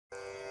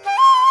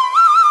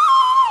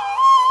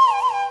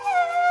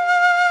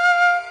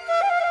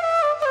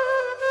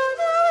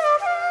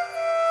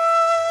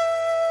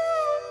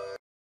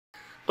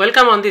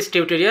Welcome on this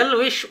tutorial.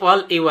 Wish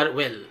all you are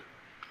well.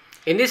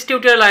 In this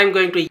tutorial I am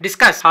going to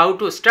discuss how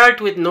to start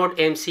with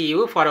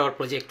nodeMCU for our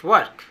project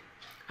work.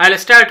 I'll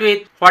start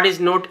with what is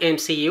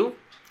nodeMCU,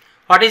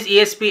 what is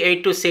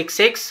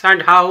ESP8266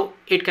 and how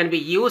it can be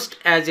used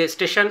as a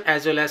station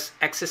as well as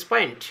access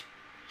point.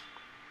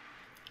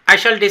 I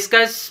shall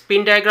discuss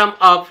pin diagram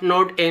of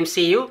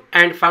nodeMCU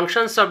and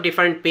functions of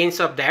different pins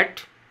of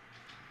that.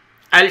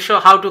 I'll show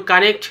how to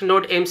connect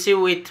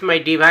nodeMCU with my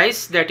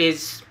device, that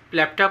is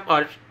laptop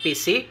or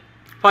PC.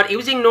 For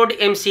using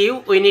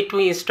nodeMCU, we need to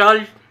install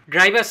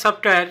driver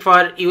software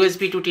for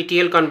USB to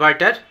TTL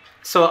converter.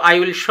 So I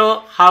will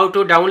show how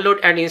to download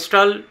and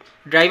install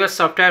driver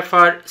software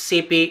for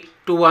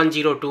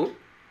CP2102.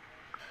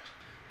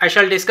 I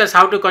shall discuss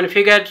how to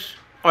configure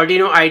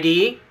Arduino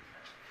IDE,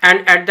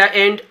 and at the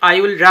end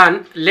I will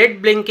run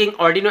LED blinking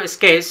Arduino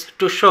sketch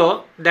to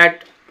show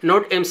that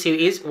nodeMCU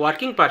is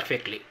working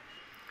perfectly.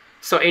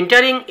 So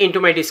entering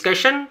into my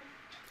discussion,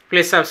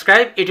 please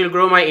subscribe. It will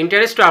grow my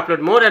interest to upload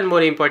more and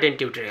more important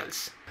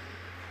tutorials.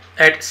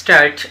 At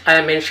start, I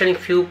am mentioning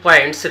few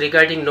points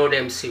regarding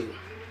nodeMCU.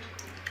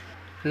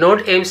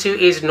 nodeMCU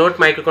is Node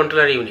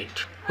Microcontroller Unit,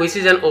 which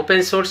is an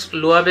open source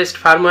Lua based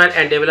firmware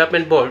and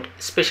development board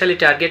specially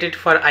targeted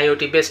for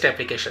IoT based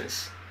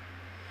applications.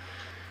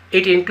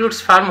 It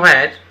includes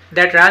firmware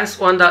that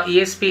runs on the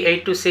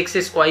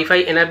ESP8266 Wi-Fi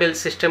enabled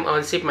system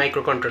on chip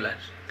microcontroller.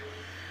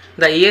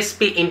 The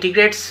ESP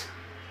integrates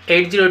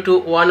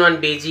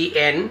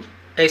 802.11bgN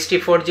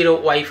HT40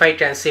 Wi-Fi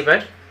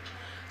transceiver,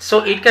 so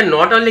it can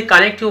not only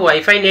connect to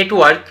Wi-Fi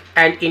network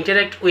and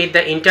interact with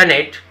the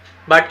internet,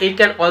 but it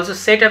can also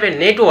set up a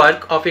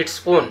network of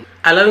its own,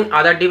 allowing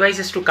other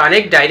devices to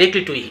connect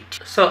directly to it.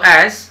 So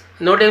as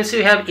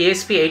nodeMCU have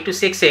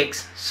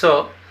ESP8266,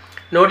 so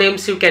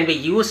nodeMCU can be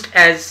used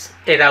as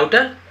a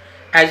router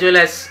as well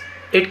as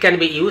it can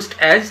be used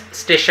as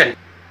station.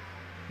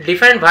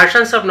 Different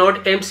versions of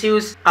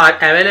nodeMCUs are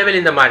available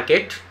in the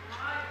market,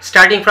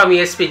 starting from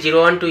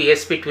ESP01 to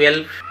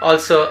ESP12,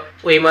 also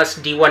WeMUS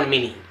D1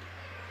 Mini.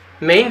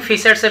 Main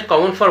features are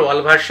common for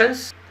all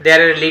versions. There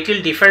are little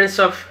difference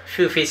of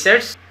few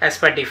features as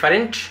per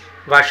different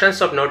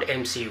versions of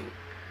nodeMCU.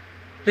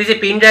 This is a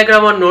pin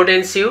diagram on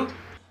nodeMCU.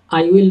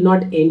 I will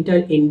not enter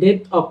in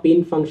depth of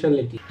pin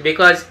functionality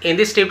because in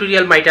this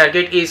tutorial my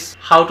target is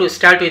how to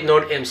start with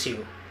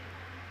nodeMCU.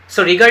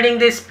 So regarding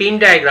this pin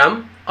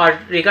diagram or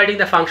regarding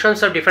the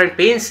functions of different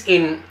pins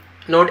in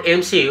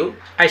nodeMCU,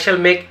 I shall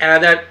make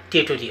another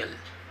tutorial.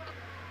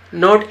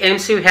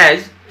 nodeMCU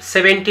has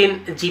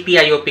 17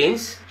 GPIO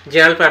pins,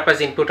 general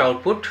purpose input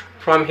output,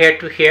 from here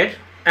to here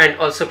and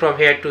also from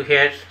here to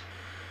here.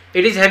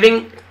 It is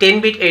having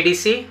 10-bit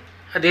ADC.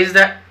 This is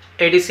the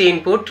ADC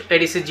input,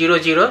 ADC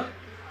 00.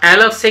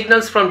 Analog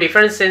signals from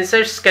different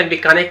sensors can be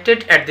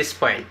connected at this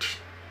point.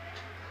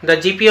 The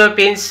GPIO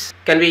pins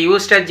can be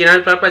used as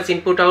general purpose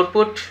input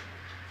output,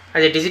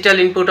 as a digital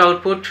input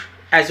output,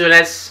 as well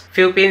as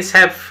few pins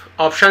have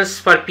options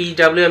for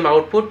PWM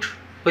output,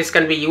 which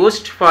can be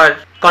used for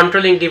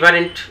controlling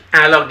different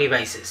analog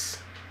devices.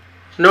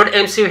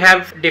 nodeMCU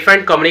have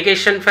different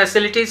communication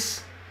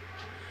facilities.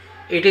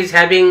 It is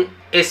having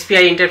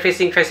SPI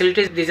interfacing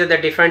facilities. These are the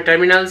different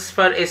terminals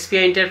for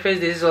SPI interface.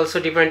 This is also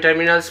different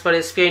terminals for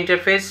SPI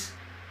interface.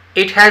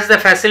 It has the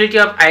facility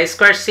of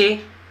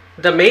I2C.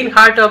 The main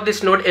heart of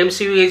this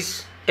nodeMCU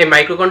is a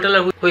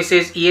microcontroller which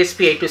is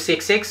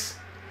ESP8266.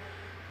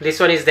 This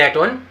one is that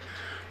one.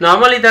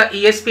 Normally the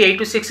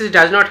ESP8266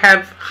 does not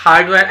have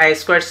hardware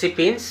I2C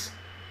pins,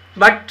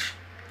 but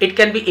it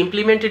can be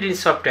implemented in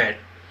software.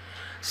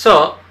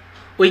 So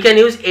we can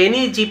use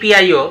any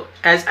GPIO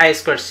as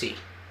I2C.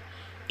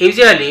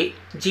 Usually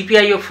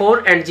GPIO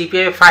 4 and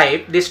GPIO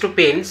 5, these two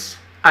pins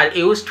are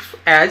used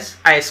as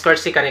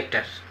I2C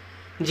connector.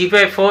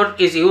 GPIO 4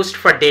 is used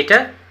for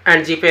data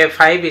and GPIO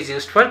 5 is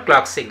used for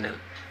clock signal.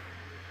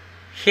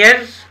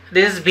 Here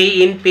this is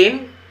V-in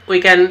pin.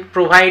 We can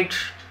provide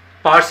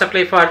power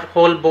supply for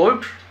whole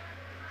board.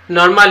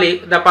 Normally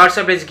the power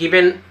supply is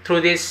given through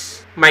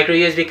this micro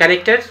USB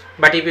connector,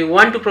 but if we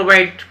want to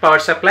provide power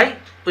supply,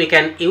 we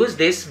can use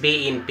this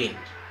V-in pin.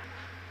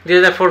 These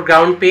are the 4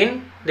 ground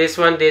pin, this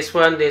one, this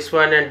one, this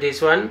one and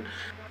this one.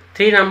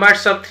 3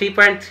 numbers of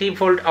 3.3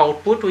 volt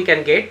output we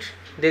can get,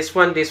 this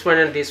one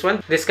and this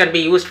one. This can be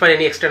used for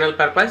any external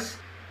purpose.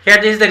 Here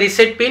this is the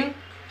reset pin.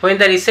 When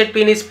the reset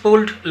pin is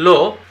pulled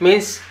low,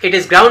 means it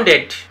is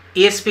grounded,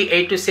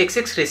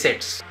 ESP8266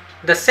 resets.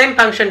 The same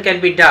function can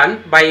be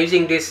done by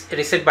using this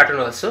reset button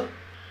also.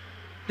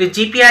 The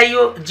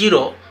GPIO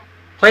 0,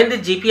 when the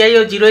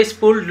GPIO 0 is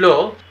pulled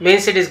low,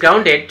 means it is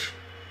grounded,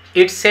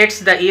 it sets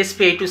the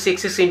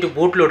ESP8266 into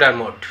bootloader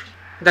mode.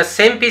 The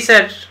same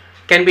feature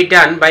can be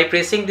done by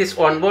pressing this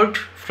onboard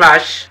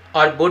flash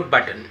or boot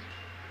button.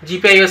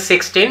 GPIO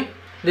 16,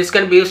 this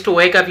can be used to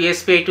wake up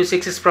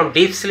ESP8266 from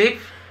deep sleep.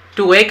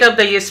 To wake up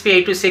the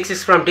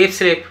ESP8266 from deep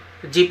sleep,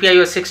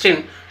 GPIO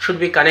 16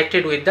 should be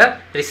connected with the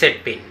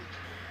reset pin.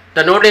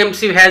 The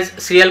nodeMCU has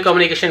serial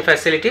communication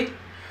facility.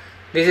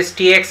 This is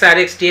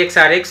TXRX,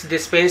 TXRX.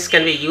 These pins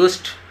can be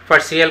used for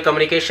serial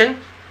communication.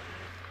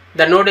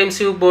 The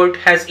nodeMCU board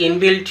has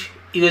inbuilt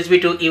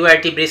USB to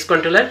UART bridge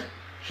controller.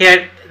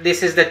 Here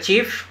this is the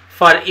chip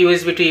for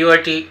USB to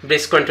UART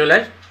bridge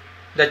controller.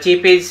 The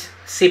chip is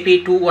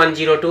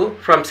CP2102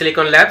 from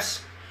Silicon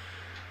Labs.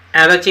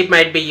 Another chip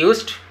might be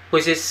used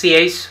which is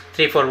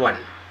CH341.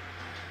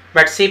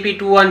 But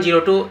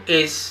CP2102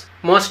 is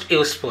most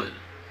useful.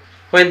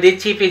 When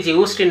this chip is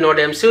used in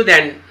nodeMCU,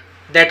 then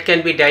that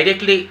can be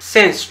directly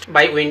sensed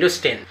by Windows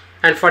 10.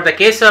 And for the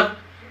case of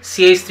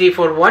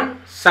CH341,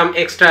 some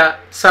extra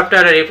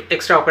software or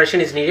extra operation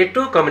is needed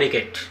to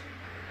communicate.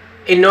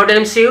 In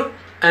nodeMCU,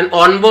 an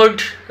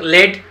onboard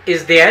LED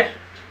is there.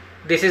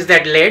 This is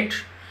that LED,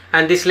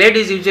 and this LED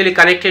is usually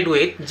connected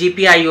with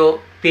GPIO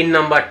pin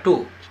number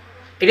 2.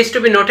 It is to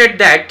be noted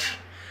that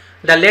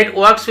the LED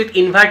works with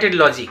inverted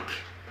logic.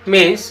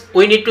 Means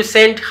we need to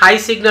send high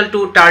signal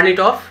to turn it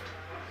off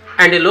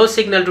and a low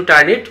signal to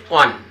turn it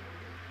on.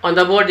 On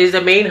the board is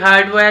the main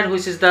hardware,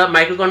 which is the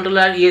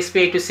microcontroller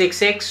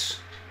ESP8266.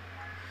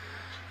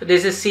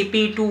 This is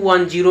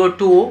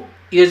CP2102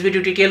 USB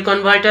to TTL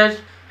converter,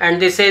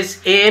 and this is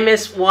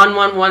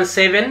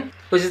AMS1117,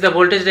 which is the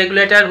voltage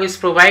regulator which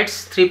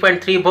provides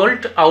 3.3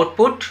 volt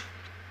output.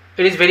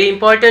 It is very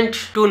important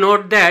to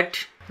note that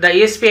the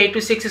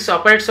ESP8266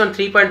 operates on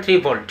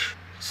 3.3 volt.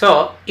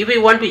 So if we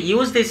want to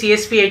use this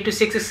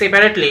ESP8266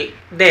 separately,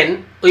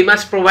 then we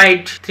must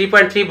provide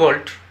 3.3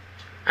 volt,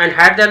 and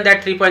higher than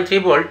that 3.3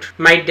 volt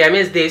might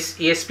damage this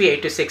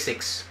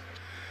ESP8266.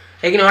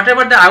 Again,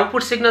 whatever the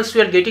output signals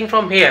we are getting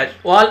from here,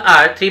 all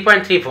are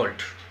 3.3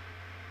 volt.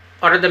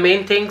 What are the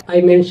main things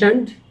I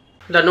mentioned?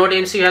 The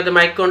nodeMCU has the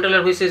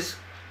microcontroller which is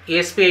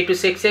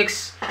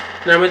ESP8266.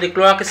 Normally the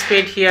clock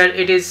speed here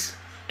it is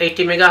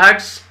 80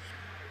 megahertz.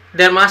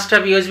 There must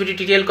have USB to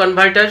TTL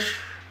converter.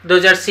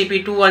 Those are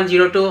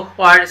CP2102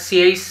 or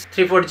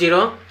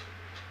CH340.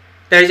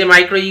 There is a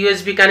micro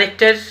USB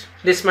connector.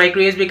 This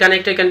micro USB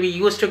connector can be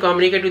used to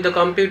communicate with the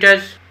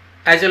computer,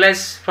 as well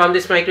as from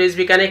this micro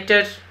USB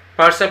connector,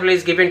 power supply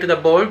is given to the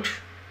board.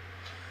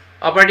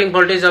 Operating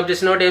voltage of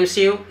this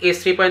nodeMCU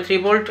is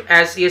 3.3 volt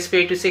as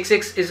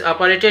ESP8266 is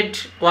operated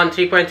on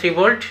 3.3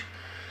 volt.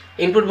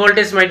 Input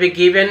voltage might be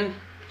given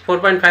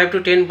 4.5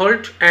 to 10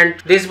 volt, and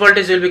this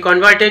voltage will be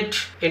converted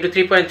into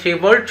 3.3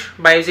 volt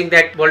by using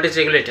that voltage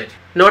regulator.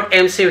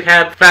 nodeMCU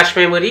have flash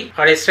memory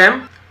or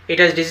SRAM. It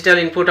has digital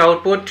input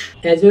output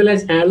as well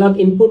as analog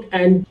input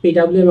and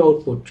PWM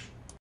output,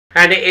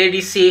 and a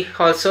ADC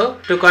also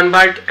to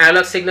convert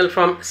analog signal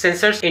from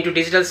sensors into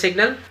digital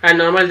signal, and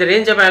normally the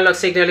range of analog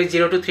signal is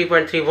 0 to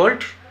 3.3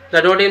 volt.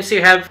 The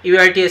nodeMCU have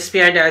UART, SP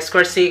and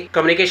I2C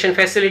communication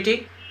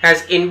facility,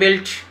 has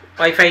inbuilt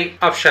Wi-Fi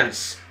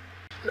options.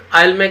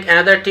 I'll make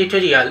another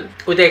tutorial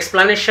with the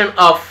explanation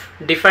of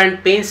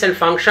different pins and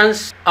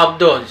functions of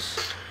those.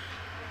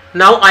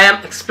 Now I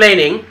am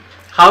explaining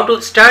how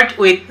to start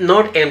with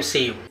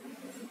nodeMCU.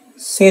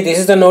 See, this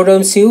is the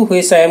nodeMCU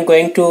which I am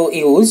going to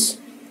use.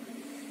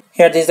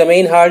 Here this is the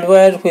main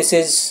hardware which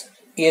is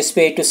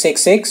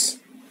ESP8266.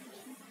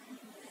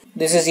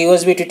 This is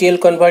USB to TL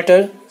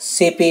converter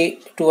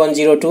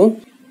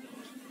CP2102.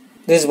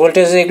 This is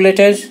voltage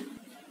regulator,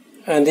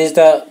 and this is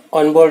the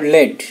onboard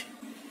LED,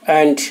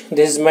 and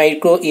this is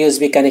micro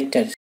USB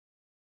connector.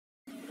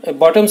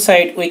 Bottom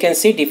side we can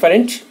see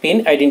different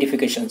pin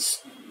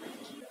identifications.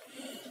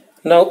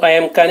 Now I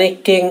am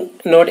connecting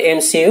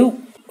nodeMCU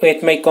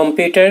with my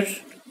computer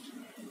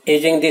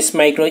using this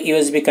micro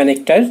USB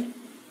connector.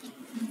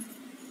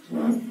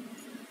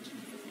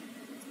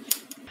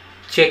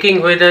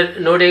 Checking whether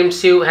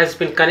nodeMCU has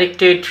been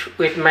connected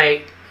with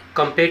my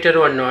computer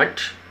or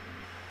not.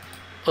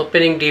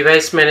 Opening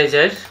device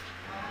manager.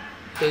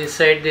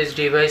 Inside this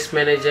device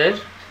manager,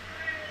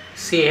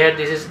 see here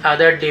this is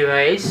other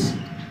device.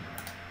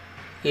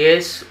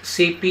 Yes,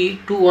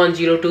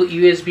 CP2102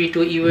 USB to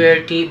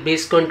UART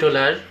bridge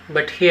controller,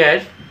 but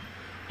here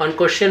on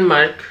question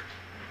mark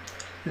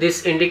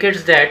this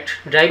indicates that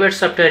driver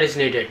software is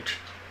needed.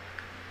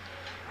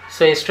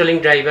 So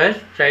installing driver,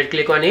 right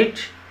click on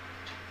it,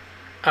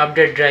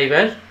 update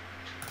driver,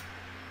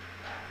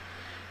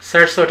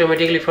 search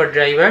automatically for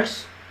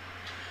drivers.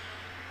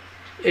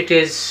 It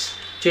is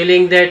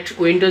telling that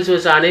Windows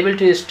was unable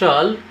to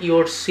install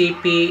your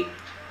CP2102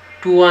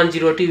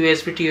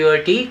 USB to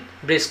UART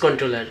bridge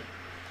controller.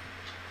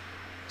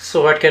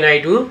 So what can I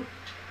do?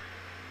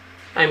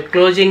 I'm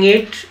closing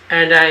it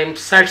and I'm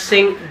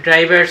searching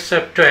driver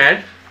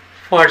software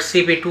for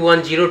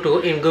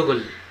CP2102 in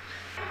Google.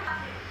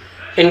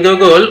 In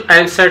Google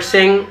I'm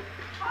searching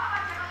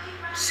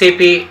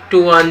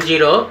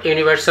CP210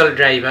 universal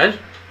driver,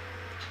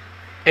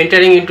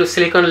 entering into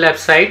Silicon Lab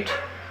site,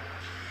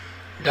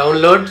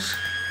 downloads.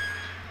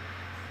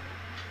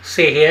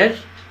 See here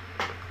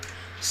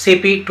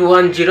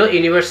CP210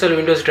 universal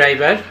Windows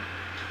driver,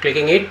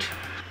 clicking it,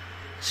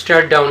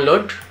 start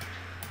download.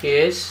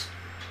 Yes,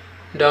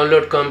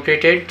 download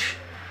completed.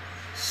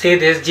 See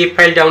this zip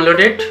file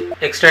downloaded,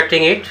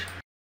 extracting it.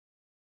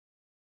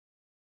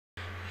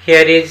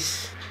 Here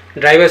is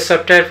driver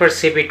software for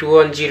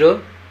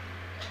CP210,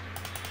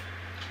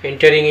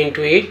 entering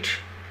into it.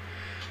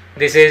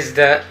 This is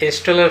the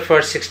installer for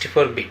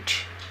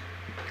 64-bit.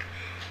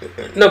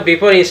 Now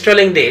before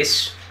installing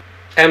this,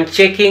 I am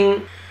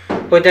checking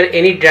whether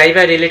any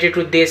driver related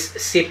to this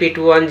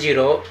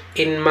CP210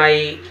 in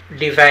my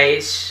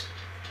device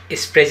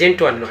is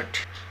present or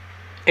not.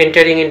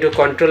 Entering into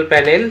control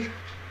panel,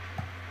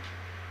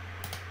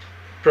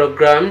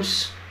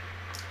 programs,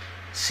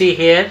 see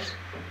here,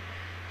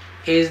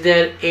 is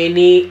there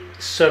any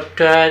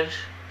software,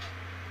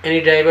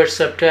 any driver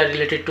software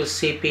related to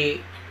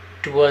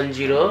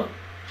CP210?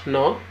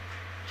 No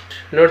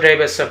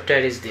driver software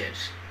is there.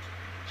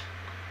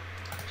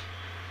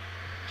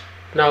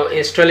 Now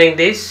installing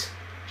this,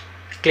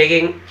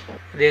 clicking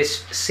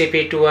this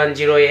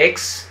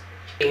CP210X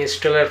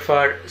installer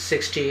for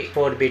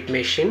 64-bit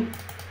machine.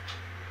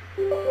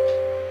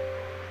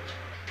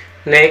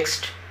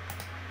 Next,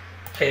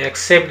 I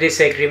accept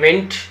this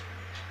agreement.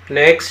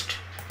 Next,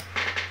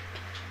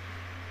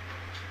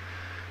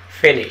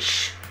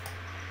 finish.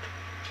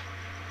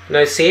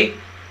 Now see,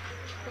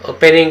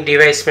 opening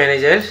device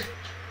manager,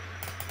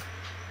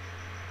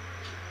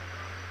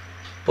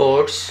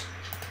 ports,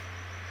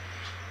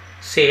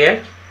 see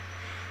here,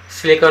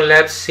 Silicon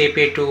Labs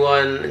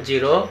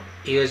CP210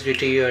 USB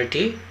to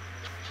UART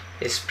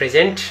is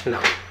present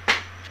now.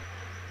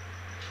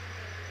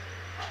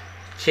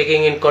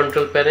 Checking in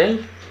control panel,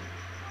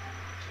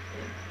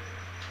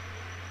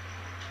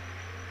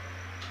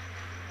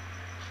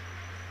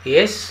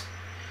 yes,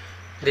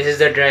 this is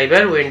the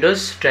driver,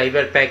 Windows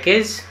driver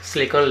package,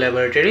 Silicon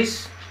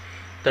Laboratories.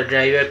 The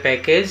driver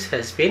package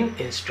has been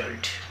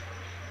installed.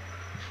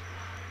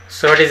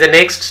 So what is the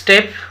next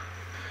step?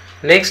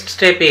 Next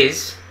step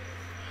is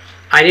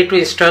I need to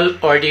install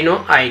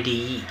Arduino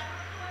IDE.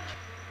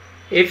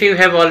 If you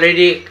have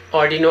already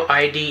Arduino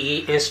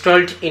IDE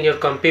installed in your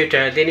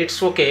computer, then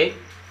it's okay.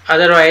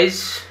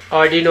 Otherwise,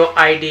 Arduino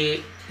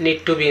IDE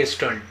need to be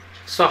installed.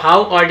 So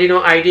how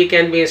Arduino IDE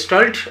can be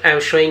installed? I am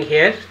showing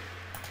here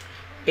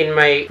in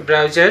my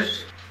browser.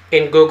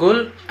 In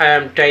Google, I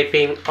am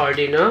typing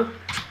Arduino.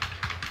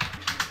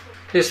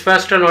 This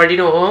first on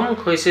Arduino home,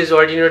 which is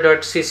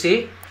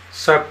arduino.cc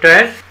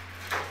software.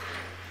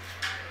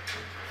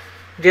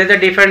 There are the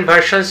different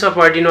versions of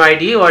Arduino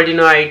IDE.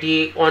 Arduino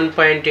IDE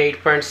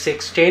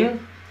 1.8.16.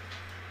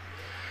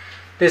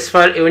 This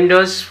for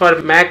Windows,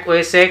 for Mac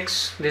OS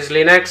X, this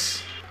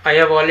Linux. I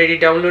have already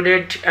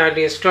downloaded and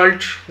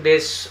installed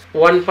this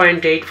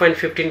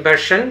 1.8.15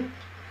 version.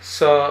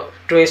 So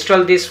to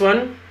install this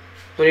one,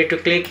 we need to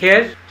click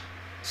here.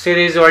 See,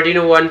 this is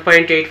Arduino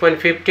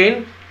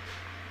 1.8.15.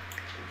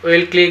 We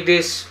will click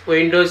this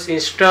Windows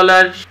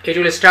installer. It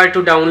will start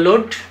to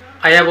download.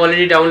 I have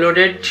already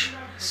downloaded.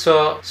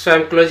 So I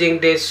am closing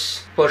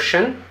this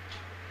portion.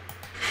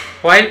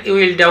 While you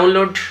will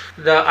download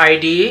the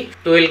IDE,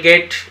 you will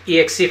get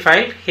exe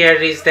file. Here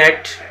is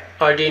that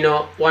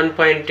Arduino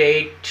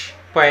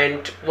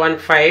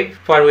 1.8.15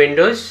 for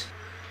Windows.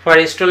 For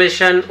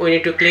installation, we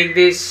need to click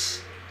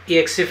this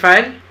exe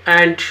file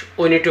and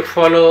we need to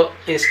follow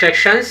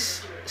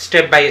instructions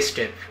step by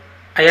step.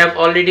 I have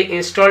already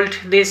installed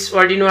this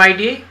Arduino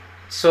IDE,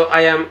 so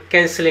I am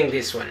cancelling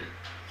this one.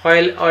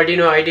 While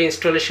Arduino IDE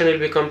installation will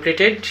be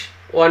completed,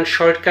 one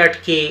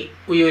shortcut key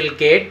we will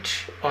get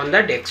on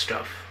the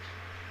desktop.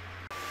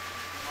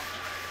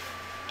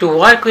 To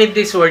work with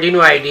this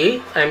Arduino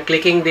IDE, I am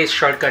clicking this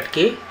shortcut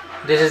key.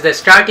 This is the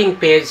starting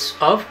page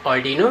of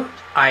Arduino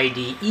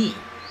IDE.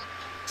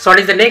 So what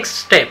is the next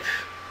step?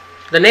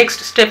 The next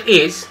step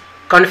is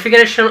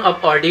configuration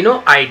of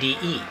Arduino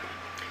IDE.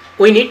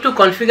 We need to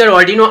configure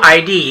Arduino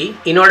IDE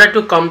in order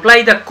to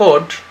compile the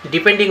code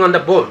depending on the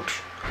board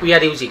we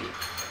are using.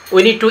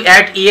 We need to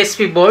add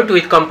ESP board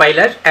with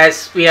compiler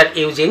as we are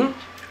using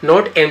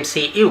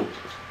nodeMCU.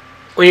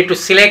 We need to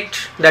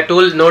select the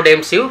tool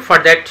nodeMCU. For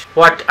that,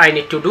 what I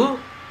need to do?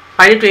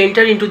 I need to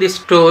enter into these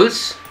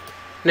tools.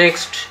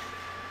 Next,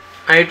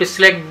 I need to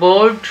select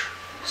board.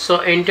 So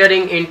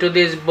entering into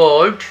this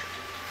board,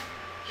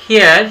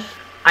 here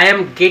I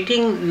am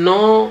getting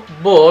no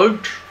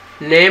board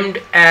named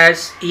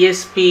as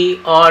ESP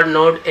or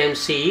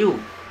nodeMCU.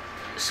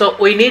 So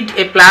we need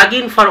a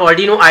plugin for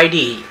Arduino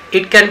IDE.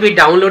 It can be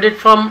downloaded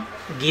from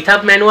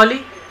GitHub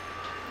manually,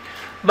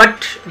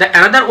 but the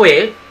another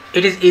way,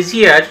 it is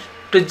easier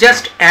to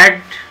just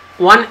add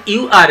one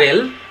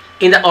URL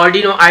in the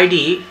Arduino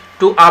IDE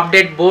to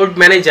update board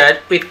manager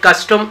with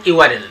custom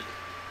URL.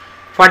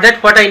 For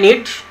that, what I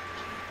need,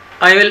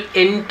 I will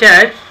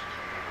enter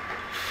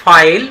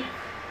file,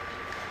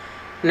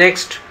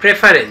 next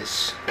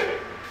preference.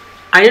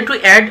 I need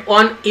to add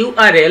one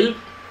URL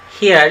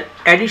here,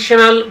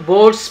 additional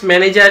boards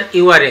manager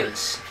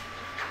URLs.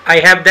 I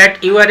have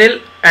that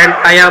URL and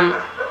I am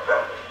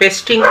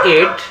pasting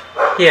it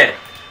here.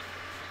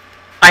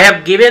 I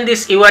have given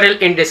this URL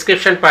in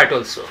description part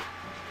also.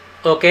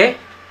 Okay,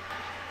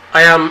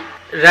 I am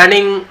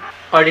running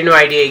Arduino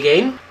IDE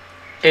again,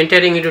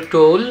 entering into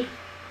tool,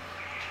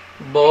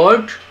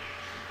 board,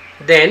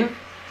 then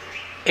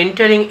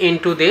entering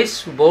into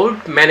this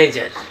board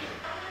manager.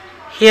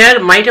 Here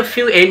might have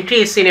few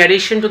entries in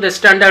addition to the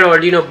standard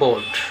Arduino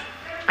board.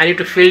 I need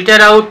to filter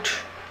out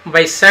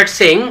by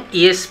searching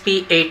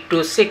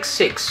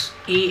ESP8266,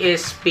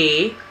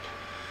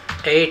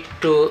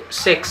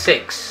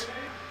 ESP8266.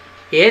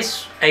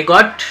 Yes, I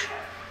got.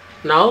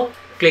 Now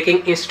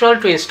clicking install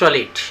to install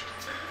it.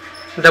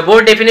 The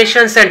board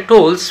definitions and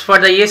tools for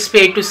the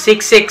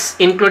ESP8266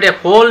 include a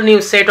whole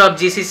new set of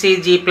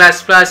GCC, G++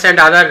 and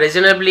other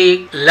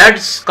reasonably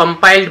large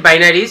compiled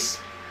binaries.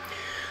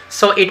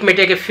 So it may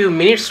take a few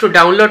minutes to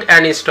download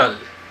and install.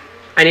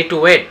 I need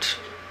to wait.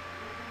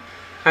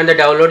 And the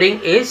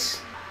downloading is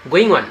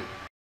going on.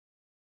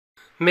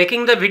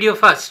 Making the video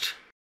first.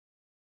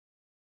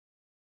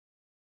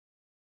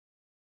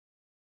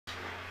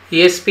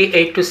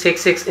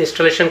 ESP8266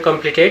 installation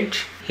completed.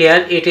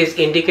 Here it is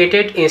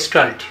indicated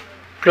installed.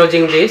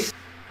 Closing this.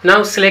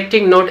 Now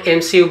selecting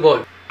nodeMCU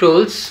board.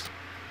 Tools,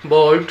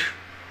 board,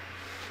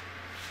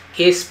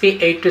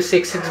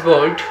 ESP8266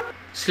 board.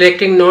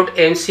 Selecting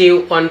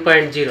nodeMCU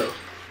 1.0.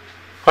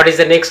 What is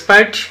the next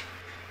part?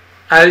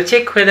 I will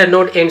check whether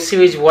nodeMCU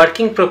is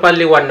working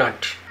properly or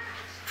not.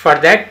 For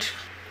that,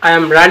 I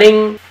am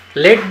running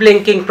LED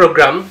blinking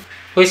program,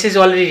 which is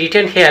already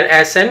written here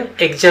as an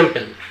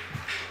example.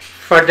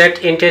 For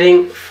that,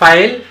 entering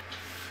file,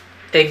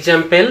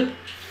 example,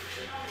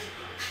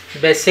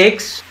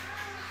 basics,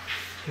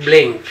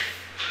 blink.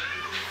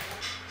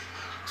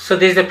 So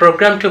this is the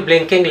program to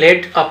blinking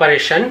LED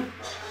operation.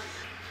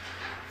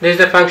 This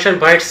is the function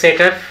void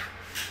setup.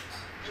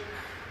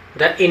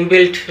 The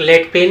inbuilt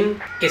LED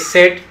pin is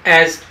set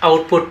as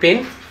output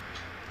pin.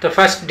 The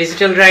first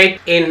digital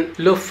write in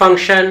loop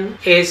function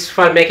is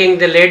for making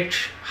the LED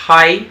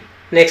high.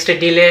 Next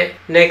delay,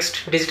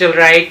 next digital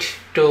write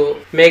to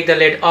make the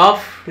LED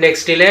off,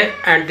 next delay,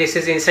 and this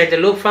is inside the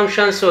loop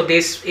function. So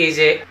this is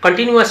a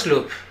continuous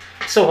loop.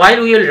 So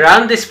while we will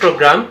run this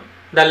program,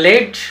 the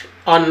LED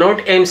on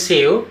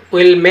nodeMCU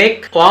will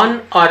make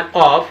on or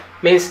off,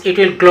 means it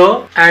will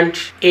glow and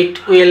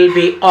it will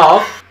be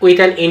off with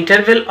an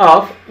interval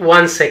of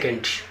 1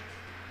 second.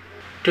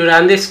 To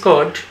run this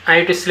code, I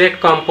have to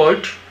select COM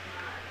port,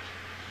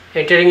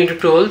 entering into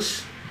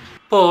tools,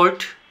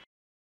 port.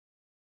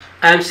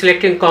 I am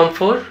selecting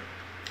COM4.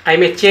 I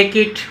may check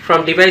it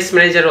from device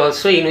manager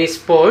also in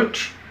which port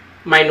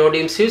my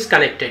nodeMCU is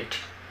connected.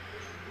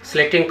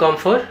 Selecting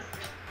COM4.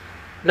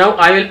 Now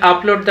I will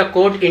upload the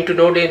code into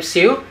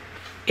nodeMCU.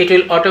 It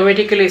will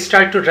automatically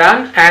start to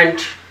run and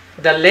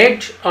the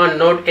LED on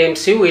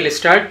nodeMCU will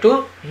start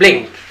to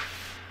blink.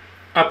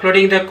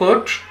 Uploading the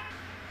code,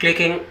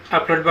 clicking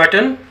upload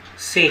button.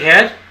 See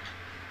here,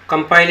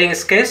 compiling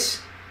sketch,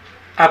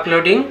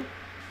 uploading,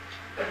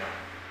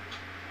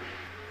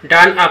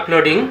 done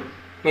uploading,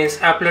 means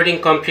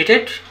uploading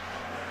completed,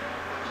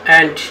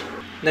 and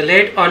the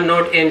LED on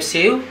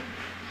nodeMCU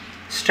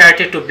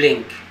started to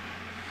blink,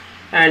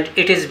 and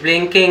it is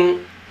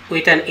blinking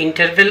with an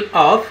interval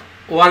of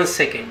 1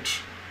 second.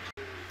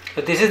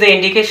 So this is the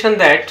indication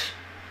that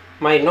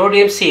my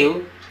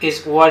nodeMCU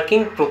is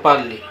working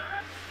properly.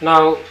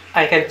 Now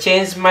I can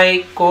change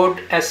my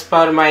code as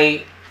per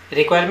my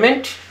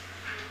requirement,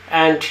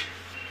 and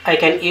I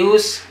can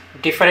use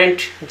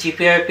different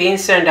GPIO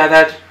pins and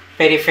other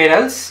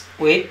peripherals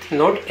with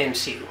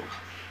nodeMCU.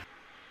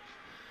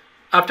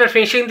 After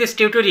finishing this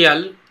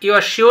tutorial, you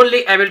are surely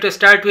able to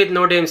start with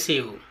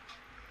nodeMCU.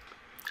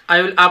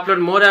 I will upload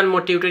more and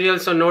more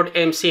tutorials on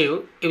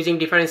nodeMCU using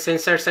different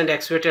sensors and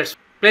actuators.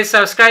 Please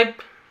subscribe,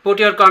 put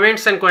your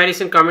comments and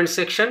queries in comment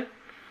section.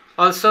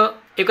 Also,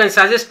 you can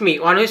suggest me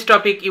on which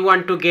topic you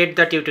want to get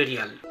the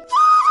tutorial.